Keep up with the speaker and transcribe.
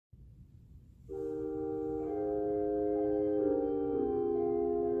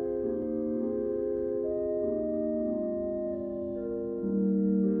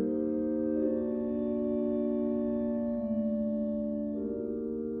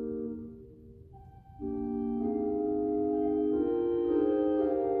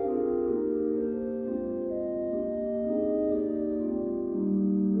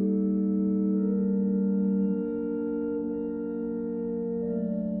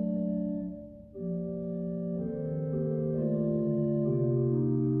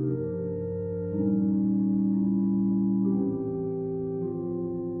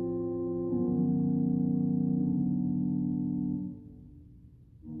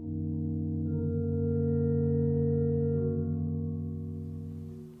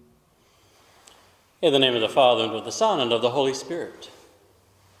In the name of the Father, and of the Son, and of the Holy Spirit.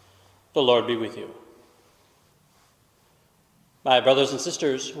 The Lord be with you. My brothers and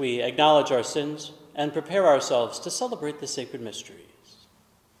sisters, we acknowledge our sins and prepare ourselves to celebrate the sacred mysteries.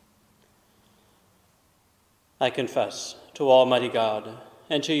 I confess to Almighty God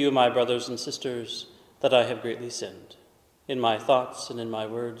and to you, my brothers and sisters, that I have greatly sinned, in my thoughts and in my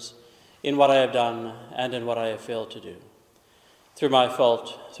words, in what I have done and in what I have failed to do. Through my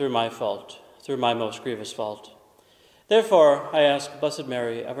most grievous fault. Therefore, I ask Blessed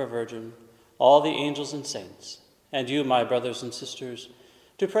Mary, ever Virgin, all the angels and saints, and you, my brothers and sisters,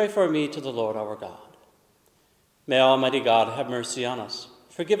 to pray for me to the Lord our God. May Almighty God have mercy on us,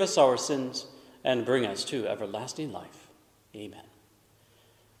 forgive us our sins, and bring us to everlasting life. Amen.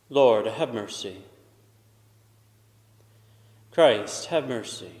 Lord, have mercy. Christ, have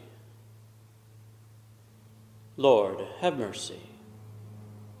mercy. Lord, have mercy.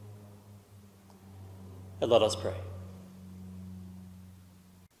 And let us pray.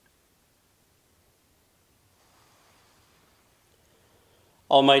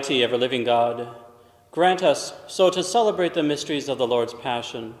 Almighty, ever-living God, grant us so to celebrate the mysteries of the Lord's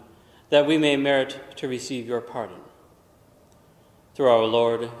Passion that we may merit to receive your pardon. Through our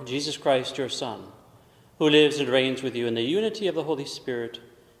Lord Jesus Christ, your Son, who lives and reigns with you in the unity of the Holy Spirit,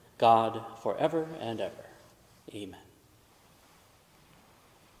 God, forever and ever. Amen.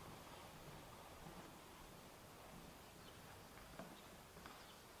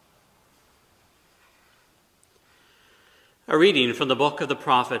 A reading from the book of the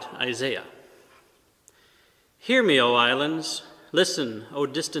prophet Isaiah. Hear me, O islands. Listen, O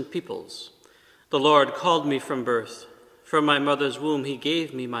distant peoples. The Lord called me from birth. From my mother's womb he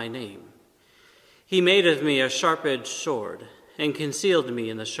gave me my name. He made of me a sharp-edged sword and concealed me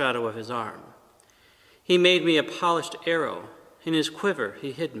in the shadow of his arm. He made me a polished arrow. In his quiver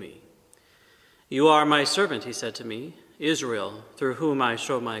he hid me. You are my servant, he said to me, Israel, through whom I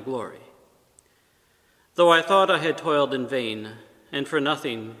show my glory. Though I thought I had toiled in vain, and for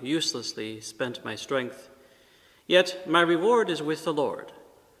nothing uselessly spent my strength, yet my reward is with the Lord,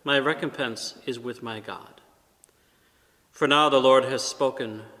 my recompense is with my God. For now the Lord has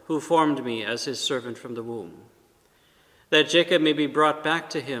spoken, who formed me as his servant from the womb, that Jacob may be brought back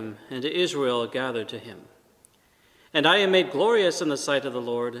to him, and Israel gathered to him. And I am made glorious in the sight of the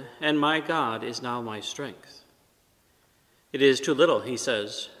Lord, and my God is now my strength. It is too little, he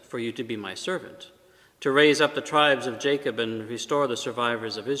says, for you to be my servant, to raise up the tribes of Jacob and restore the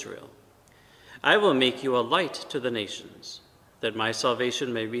survivors of Israel. I will make you a light to the nations, that my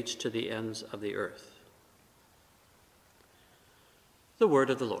salvation may reach to the ends of the earth. The word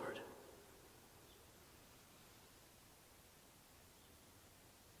of the Lord.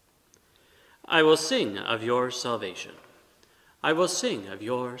 I will sing of your salvation. I will sing of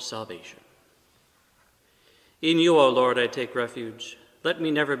your salvation. In you, O Lord, I take refuge. Let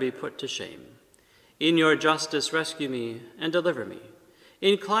me never be put to shame. In your justice, rescue me and deliver me.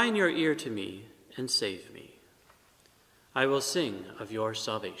 Incline your ear to me and save me. I will sing of your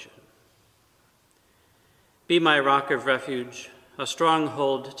salvation. Be my rock of refuge, a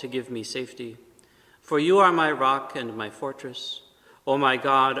stronghold to give me safety. For you are my rock and my fortress. O my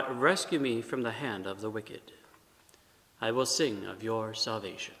God, rescue me from the hand of the wicked. I will sing of your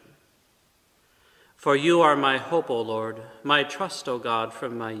salvation. For you are my hope, O Lord, my trust, O God,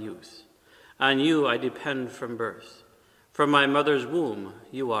 from my youth. On you I depend from birth. From my mother's womb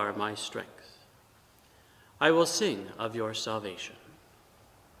you are my strength. I will sing of your salvation.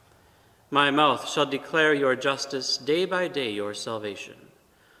 My mouth shall declare your justice, day by day your salvation.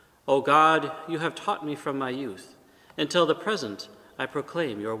 O God, you have taught me from my youth. Until the present I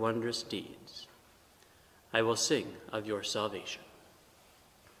proclaim your wondrous deeds. I will sing of your salvation.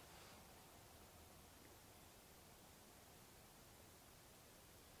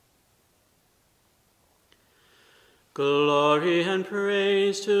 Glory and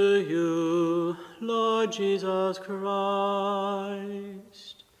praise to you, Lord Jesus Christ.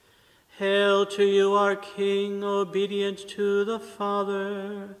 Hail to you, our King, obedient to the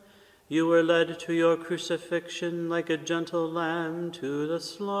Father. You were led to your crucifixion like a gentle lamb to the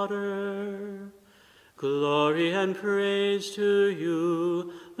slaughter. Glory and praise to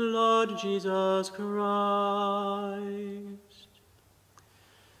you, Lord Jesus Christ.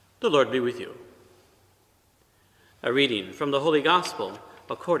 The Lord be with you. A reading from the Holy Gospel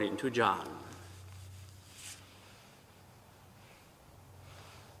according to John.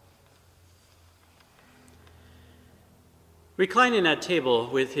 Reclining at table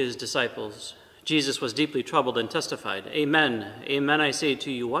with his disciples, Jesus was deeply troubled and testified, "Amen, amen, I say to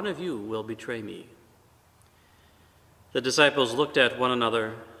you, one of you will betray me." The disciples looked at one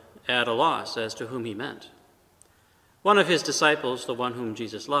another, at a loss as to whom he meant. One of his disciples, the one whom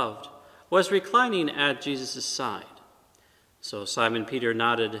Jesus loved, was reclining at Jesus' side. So Simon Peter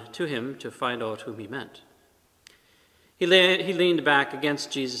nodded to him to find out whom he meant. He leaned back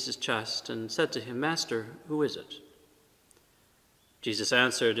against Jesus' chest and said to him, "Master, who is it?" Jesus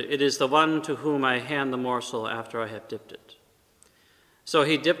answered, "It is the one to whom I hand the morsel after I have dipped it." So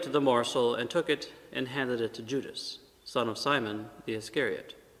he dipped the morsel and took it and handed it to Judas, son of Simon the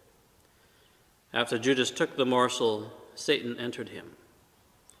Iscariot. After Judas took the morsel, Satan entered him.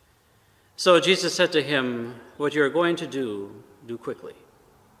 So Jesus said to him, "What you are going to do, do quickly."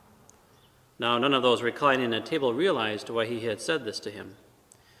 Now none of those reclining at table realized why he had said this to him.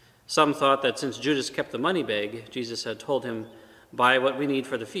 Some thought that since Judas kept the money bag, Jesus had told him, "Buy what we need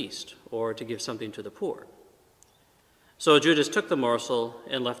for the feast," or to give something to the poor. So Judas took the morsel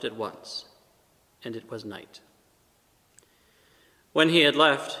and left at once, and it was night. When he had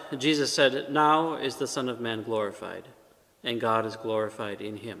left, Jesus said, "Now is the Son of Man glorified, and God is glorified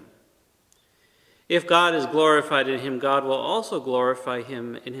in him. If God is glorified in him, God will also glorify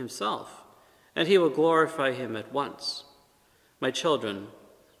him in himself, and he will glorify him at once. My children,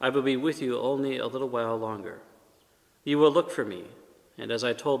 I will be with you only a little while longer. You will look for me, and as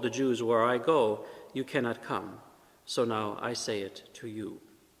I told the Jews, where I go, you cannot come. So now I say it to you."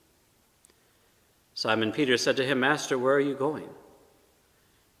 Simon Peter said to him, "Master, where are you going?"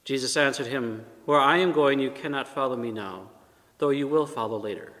 Jesus answered him, "Where I am going, you cannot follow me now, though you will follow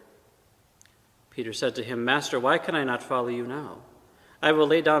later." Peter said to him, "Master, why can I not follow you now? I will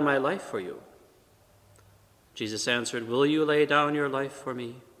lay down my life for you." Jesus answered, "Will you lay down your life for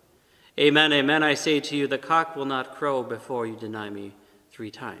me? Amen, amen, I say to you, the cock will not crow before you deny me 3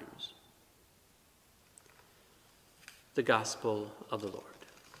 times. The Gospel of the Lord.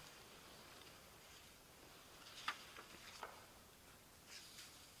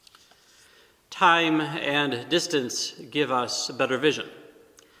 Time and distance give us better vision.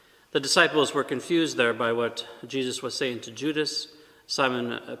 The disciples were confused there by what Jesus was saying to Judas.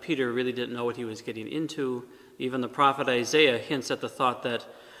 Simon Peter really didn't know what he was getting into. Even the prophet Isaiah hints at the thought that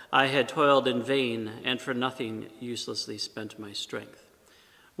I had toiled in vain and for nothing uselessly spent my strength.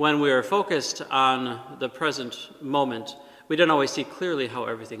 When we are focused on the present moment, we don't always see clearly how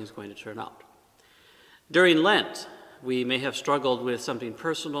everything is going to turn out. During Lent, we may have struggled with something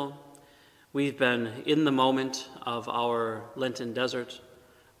personal. We've been in the moment of our Lenten desert,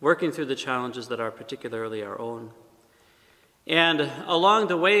 working through the challenges that are particularly our own. And along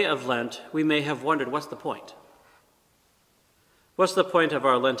the way of Lent, we may have wondered, what's the point? What's the point of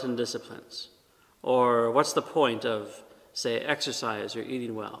our Lenten disciplines? Or what's the point of, say, exercise or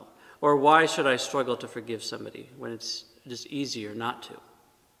eating well? Or why should I struggle to forgive somebody when it's just easier not to?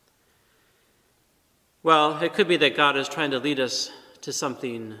 Well, it could be that God is trying to lead us to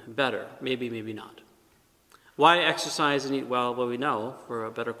something better. Maybe, maybe not. Why exercise and eat well? Well, we know for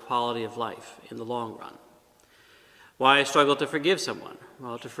a better quality of life in the long run. Why struggle to forgive someone?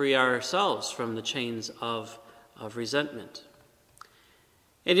 Well, to free ourselves from the chains of resentment.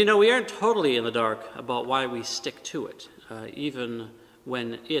 And you know, we aren't totally in the dark about why we stick to it, even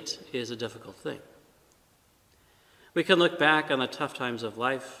when it is a difficult thing. We can look back on the tough times of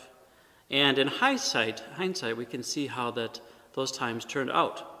life, and in hindsight, we can see how that those times turned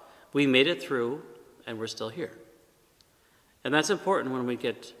out. We made it through, and we're still here. And that's important when we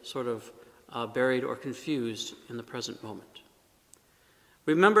get sort of buried or confused in the present moment.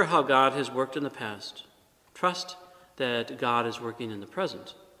 Remember how God has worked in the past. Trust that God is working in the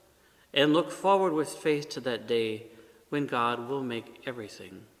present, and look forward with faith to that day when God will make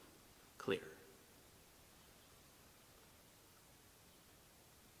everything clear.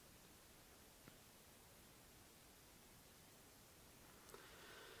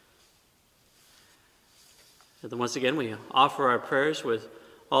 And then once again, we offer our prayers with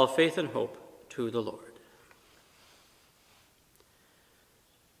all faith and hope to the Lord.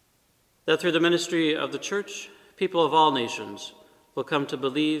 That through the ministry of the Church, people of all nations will come to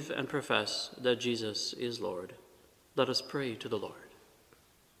believe and profess that Jesus is Lord. Let us pray to the Lord.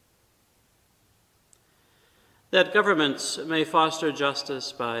 That governments may foster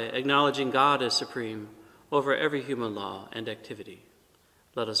justice by acknowledging God as supreme over every human law and activity.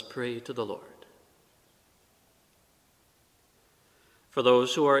 Let us pray to the Lord. For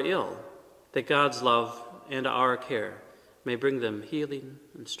those who are ill, that God's love and our care may bring them healing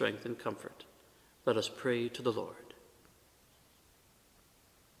and strength and comfort. Let us pray to the Lord.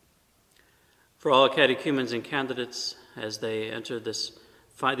 For all catechumens and candidates, as they enter these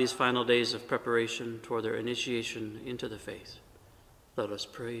final days of preparation toward their initiation into the faith, let us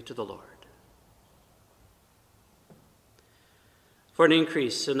pray to the Lord. for an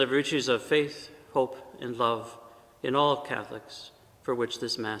increase in the virtues of faith, hope, and love in all Catholics for which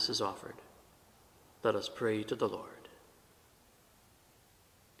this Mass is offered. Let us pray to the Lord.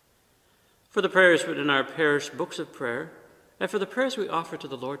 For the prayers written in our parish books of prayer, and for the prayers we offer to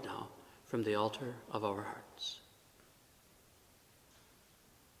the Lord now from the altar of our hearts.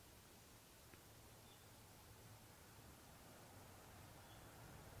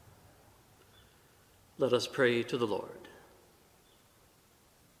 Let us pray to the Lord.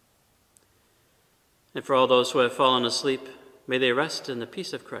 And for all those who have fallen asleep, may they rest in the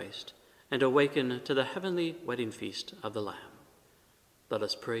peace of Christ and awaken to the heavenly wedding feast of the Lamb. Let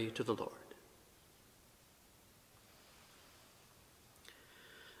us pray to the Lord.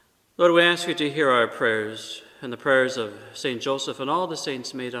 Lord, we ask you to hear our prayers and the prayers of St. Joseph and all the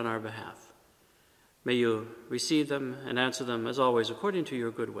saints made on our behalf. May you receive them and answer them, as always, according to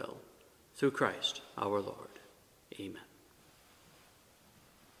your good will, through Christ our Lord. Amen.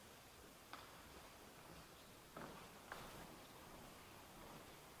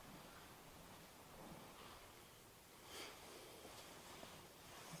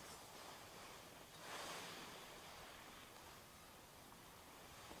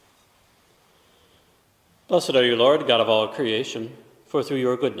 Blessed are you, Lord, God of all creation, for through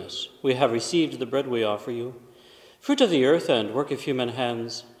your goodness we have received the bread we offer you. Fruit of the earth and work of human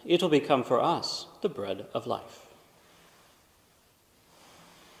hands, it will become for us the bread of life.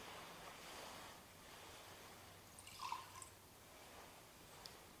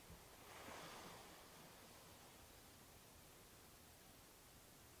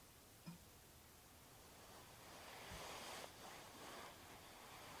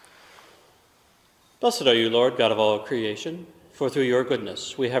 Blessed are you, Lord, God of all creation, for through your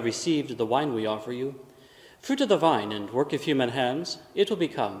goodness we have received the wine we offer you. Fruit of the vine and work of human hands, it will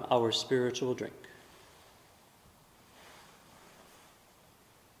become our spiritual drink.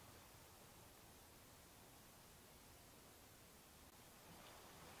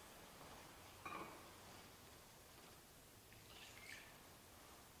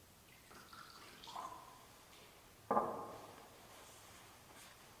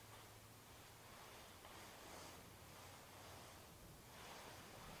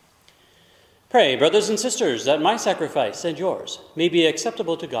 Pray, brothers and sisters, that my sacrifice and yours may be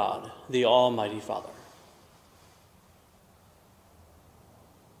acceptable to God, the Almighty Father.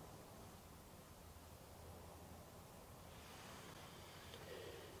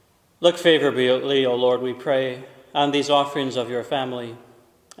 Look favorably, O Lord, we pray, on these offerings of your family,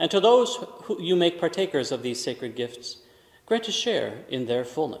 and to those who you make partakers of these sacred gifts, grant a share in their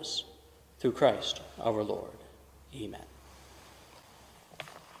fullness. Through Christ our Lord. Amen.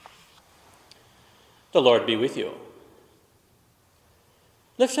 The Lord be with you.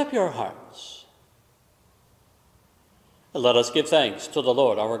 Lift up your hearts. And let us give thanks to the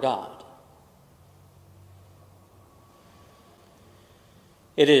Lord our God.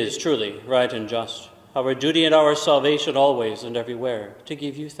 It is truly right and just, our duty and our salvation always and everywhere, to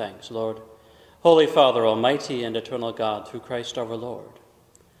give you thanks, Lord, Holy Father, almighty and eternal God, through Christ our Lord.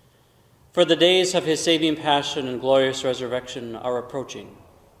 For the days of his saving passion and glorious resurrection are approaching,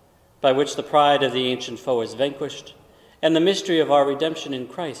 by which the pride of the ancient foe is vanquished, and the mystery of our redemption in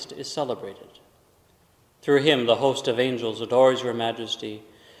Christ is celebrated. Through him the host of angels adores your majesty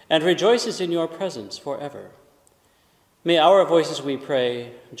and rejoices in your presence forever. May our voices, we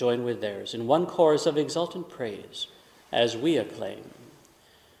pray, join with theirs in one chorus of exultant praise as we acclaim,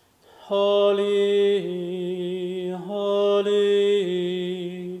 Holy,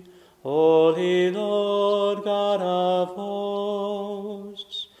 holy, holy Lord God of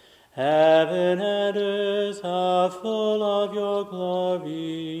hosts, heaven and earth are full of your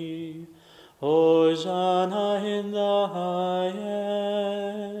glory. Hosanna in the highest.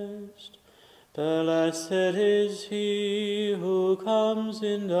 Blessed is he who comes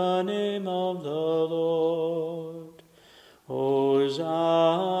in the name of the Lord.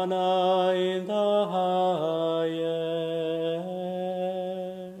 Hosanna in the highest.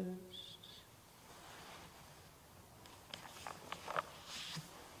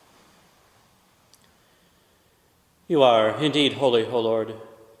 You are indeed holy, O Lord,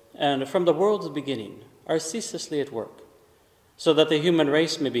 and from the world's beginning are ceaselessly at work, so that the human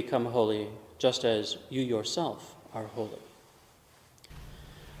race may become holy, just as you yourself are holy.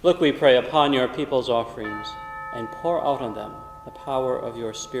 Look, we pray, upon your people's offerings, and pour out on them the power of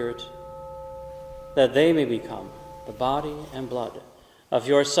your Spirit, that they may become the body and blood of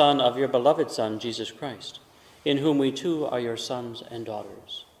your Son, of your beloved Son, Jesus Christ, in whom we too are your sons and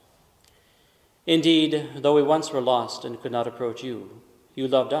daughters. Indeed, though we once were lost and could not approach you, you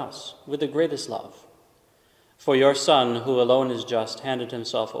loved us with the greatest love. For your Son, who alone is just, handed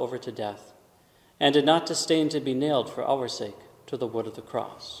himself over to death, and did not disdain to be nailed for our sake to the wood of the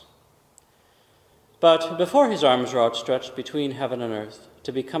cross. But before his arms were outstretched between heaven and earth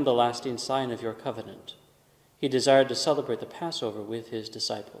to become the lasting sign of your covenant, he desired to celebrate the Passover with his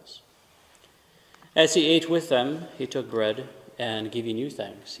disciples. As he ate with them, he took bread, and giving you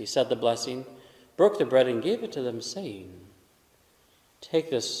thanks, he said the blessing, broke the bread, and gave it to them, saying, "Take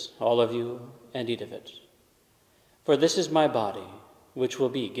this, all of you, and eat of it. For this is my body, which will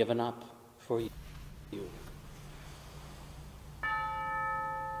be given up for you."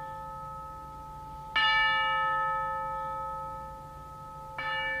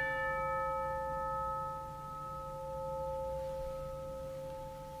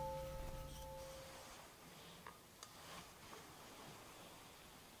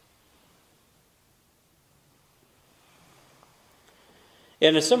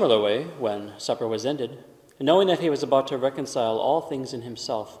 In a similar way, when supper was ended, knowing that he was about to reconcile all things in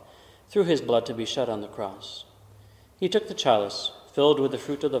himself through his blood to be shed on the cross, he took the chalice filled with the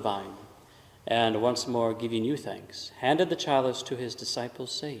fruit of the vine, and once more giving you thanks, handed the chalice to his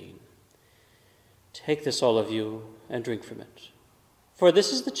disciples, saying, "Take this, all of you, and drink from it. For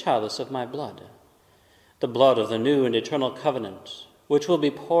this is the chalice of my blood, the blood of the new and eternal covenant, which will be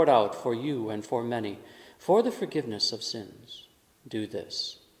poured out for you and for many for the forgiveness of sins. Do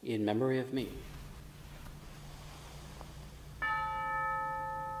this in memory of me."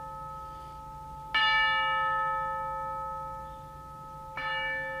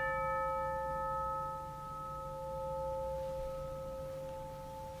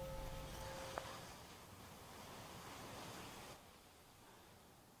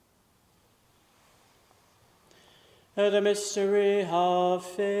 The mystery of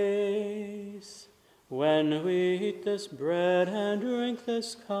faith. When we eat this bread and drink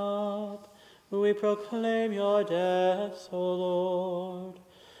this cup, we proclaim your death, O Lord,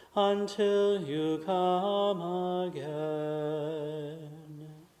 until you come again.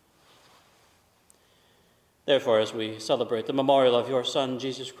 Therefore, as we celebrate the memorial of your Son,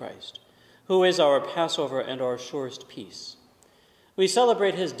 Jesus Christ, who is our Passover and our surest peace, we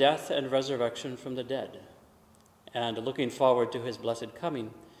celebrate his death and resurrection from the dead, and looking forward to his blessed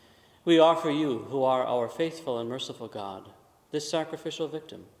coming, we offer you, who are our faithful and merciful God, this sacrificial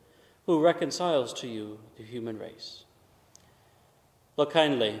victim, who reconciles to you the human race. Look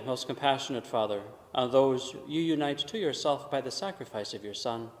kindly, most compassionate Father, on those you unite to yourself by the sacrifice of your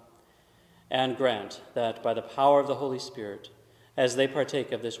Son, and grant that by the power of the Holy Spirit, as they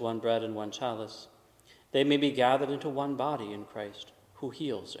partake of this one bread and one chalice, they may be gathered into one body in Christ, who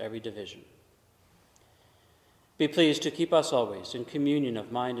heals every division. Be pleased to keep us always in communion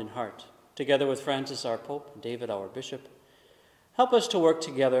of mind and heart, together with Francis our Pope and David our Bishop. Help us to work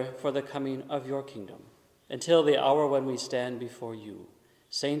together for the coming of your kingdom, until the hour when we stand before you,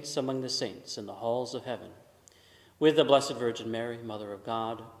 saints among the saints in the halls of heaven, with the Blessed Virgin Mary, Mother of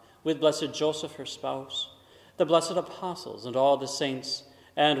God, with blessed Joseph, her spouse, the blessed apostles and all the saints,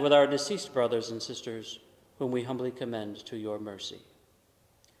 and with our deceased brothers and sisters, whom we humbly commend to your mercy.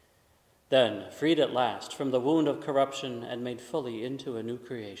 Then, freed at last from the wound of corruption and made fully into a new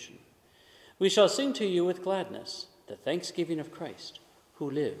creation, we shall sing to you with gladness the thanksgiving of Christ, who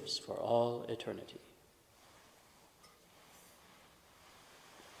lives for all eternity.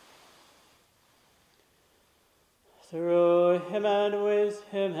 Through him and with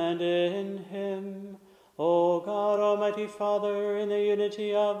him and in him, O God, Almighty Father, in the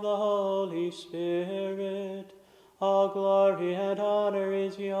unity of the Holy Spirit, all glory and honor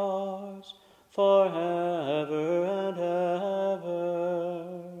is yours, forever and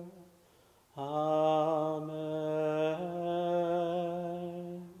ever. Amen.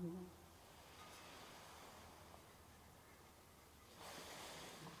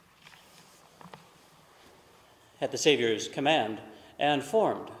 At the Savior's command, and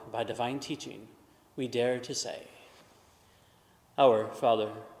formed by divine teaching, we dare to say, Our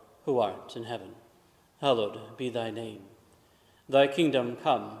Father, who art in heaven, hallowed be thy name. Thy kingdom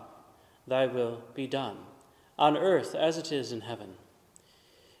come, thy will be done, on earth as it is in heaven.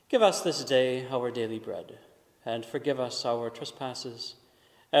 Give us this day our daily bread, and forgive us our trespasses,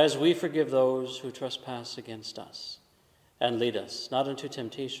 as we forgive those who trespass against us. And lead us not into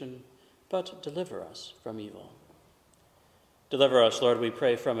temptation, but deliver us from evil. Deliver us, Lord, we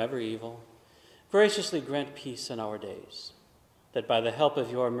pray, from every evil. Graciously grant peace in our days, that by the help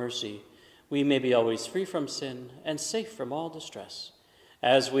of your mercy we may be always free from sin and safe from all distress,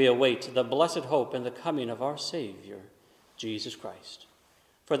 as we await the blessed hope and the coming of our Savior, Jesus Christ.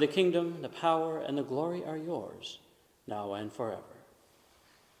 For the kingdom, the power, and the glory are yours, now and forever.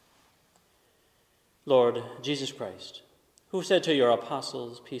 Lord Jesus Christ, who said to your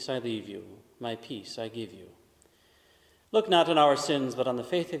apostles, "Peace I leave you, my peace I give you," look not on our sins, but on the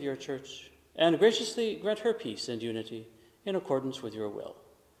faith of your church, and graciously grant her peace and unity in accordance with your will,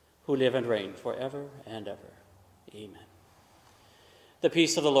 who live and reign forever and ever. Amen. The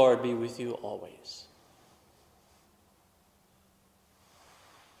peace of the Lord be with you always.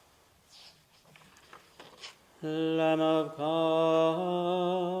 Lamb of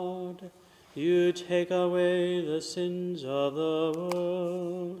God, you take away the sins of the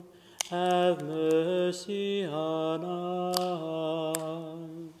world. Have mercy on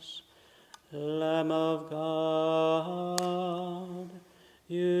us. Lamb of God,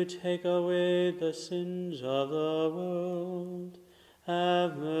 you take away the sins of the world.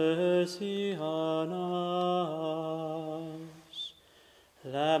 Have mercy on us.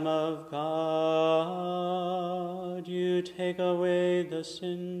 Lamb of God, you take away the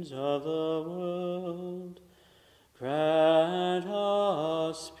sins of the world. Grant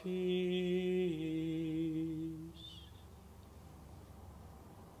us peace.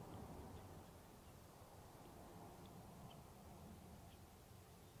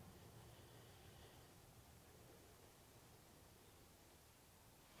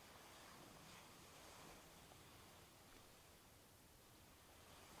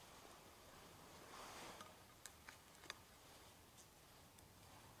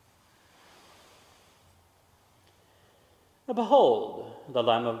 Behold the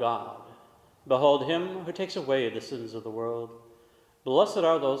Lamb of God. Behold him who takes away the sins of the world. Blessed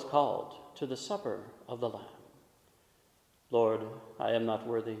are those called to the supper of the Lamb. Lord, I am not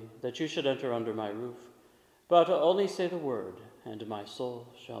worthy that you should enter under my roof, but only say the word, and my soul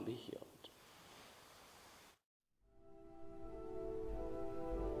shall be healed.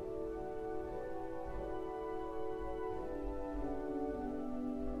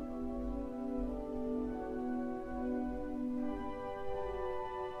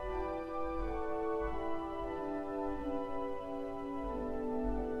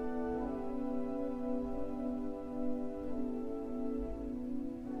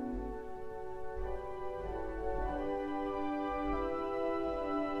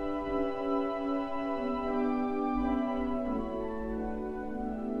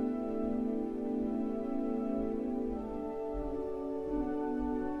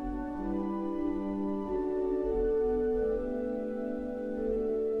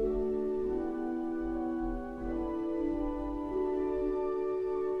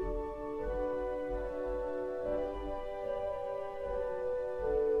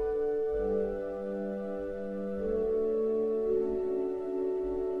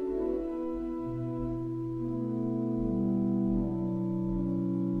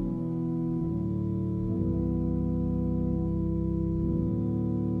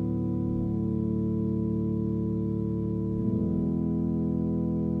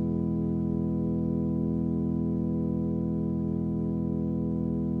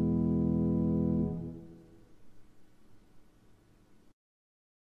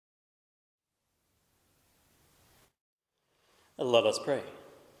 Let us pray.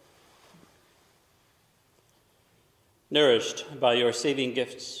 Nourished by your saving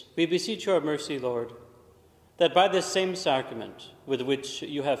gifts, we beseech your mercy, Lord, that by this same sacrament with which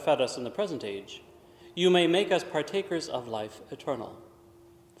you have fed us in the present age, you may make us partakers of life eternal.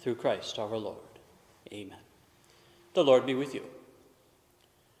 Through Christ our Lord. Amen. The Lord be with you.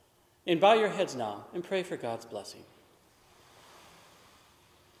 And bow your heads now and pray for God's blessing.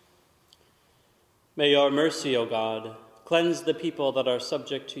 May your mercy, O God, cleanse the people that are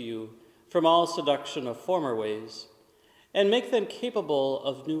subject to you from all seduction of former ways, and make them capable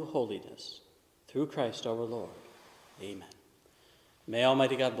of new holiness. Through Christ our Lord. Amen. May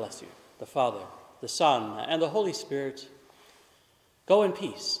Almighty God bless you, the Father, the Son, and the Holy Spirit. Go in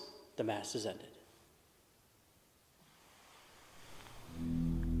peace. The Mass is ended.